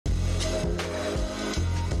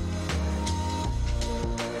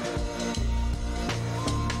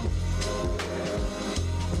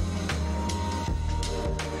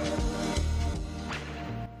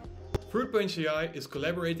Fruit AI is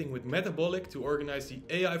collaborating with Metabolic to organize the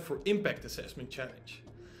AI for Impact Assessment Challenge.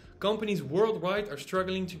 Companies worldwide are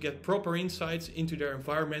struggling to get proper insights into their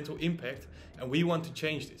environmental impact, and we want to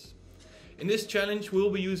change this. In this challenge, we'll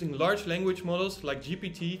be using large language models like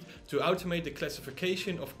GPT to automate the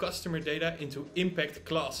classification of customer data into impact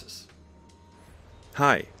classes.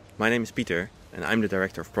 Hi, my name is Peter and I'm the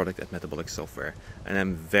Director of Product at Metabolic Software, and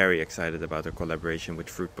I'm very excited about our collaboration with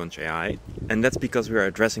Fruit AI, and that's because we are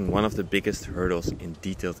addressing one of the biggest hurdles in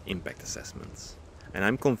detailed impact assessments. And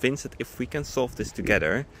I'm convinced that if we can solve this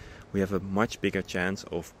together, we have a much bigger chance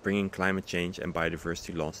of bringing climate change and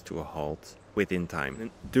biodiversity loss to a halt within time.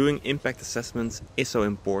 And doing impact assessments is so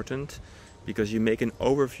important because you make an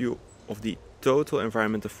overview of the total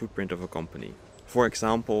environmental footprint of a company. For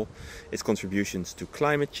example, its contributions to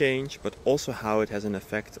climate change, but also how it has an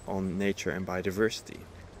effect on nature and biodiversity.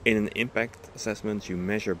 In an impact assessment, you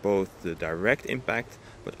measure both the direct impact,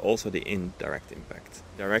 but also the indirect impact.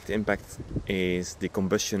 Direct impact is the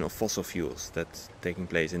combustion of fossil fuels that's taking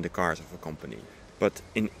place in the cars of a company. But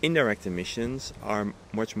indirect emissions are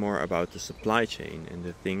much more about the supply chain and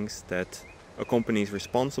the things that a company is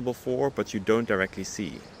responsible for, but you don't directly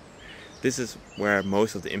see. This is where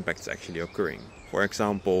most of the impact is actually occurring. For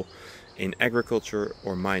example, in agriculture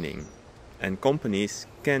or mining. And companies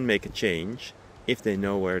can make a change if they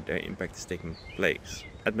know where their impact is taking place.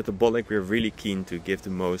 At Metabolic, we're really keen to give the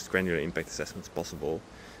most granular impact assessments possible,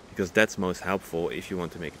 because that's most helpful if you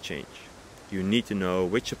want to make a change. You need to know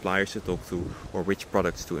which suppliers to talk to or which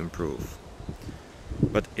products to improve.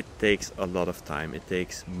 But it takes a lot of time. It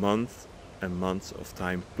takes months and months of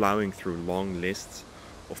time plowing through long lists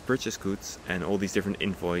of purchase goods and all these different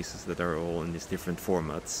invoices that are all in these different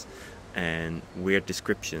formats and weird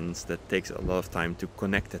descriptions that takes a lot of time to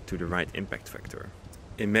connect it to the right impact factor.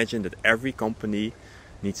 Imagine that every company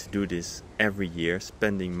needs to do this every year,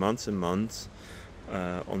 spending months and months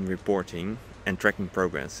on reporting and tracking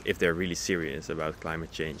progress if they're really serious about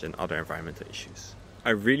climate change and other environmental issues.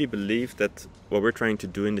 I really believe that what we're trying to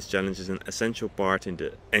do in this challenge is an essential part in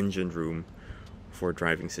the engine room for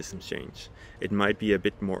driving systems change. It might be a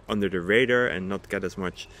bit more under the radar and not get as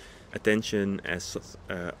much attention as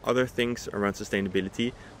other things around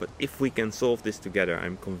sustainability, but if we can solve this together,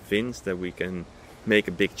 I'm convinced that we can make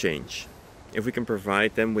a big change. If we can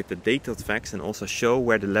provide them with the detailed facts and also show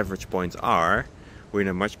where the leverage points are, we're in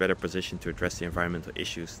a much better position to address the environmental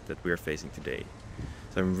issues that we're facing today.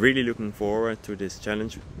 So I'm really looking forward to this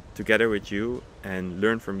challenge together with you and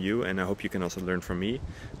learn from you, and I hope you can also learn from me,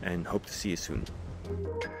 and hope to see you soon.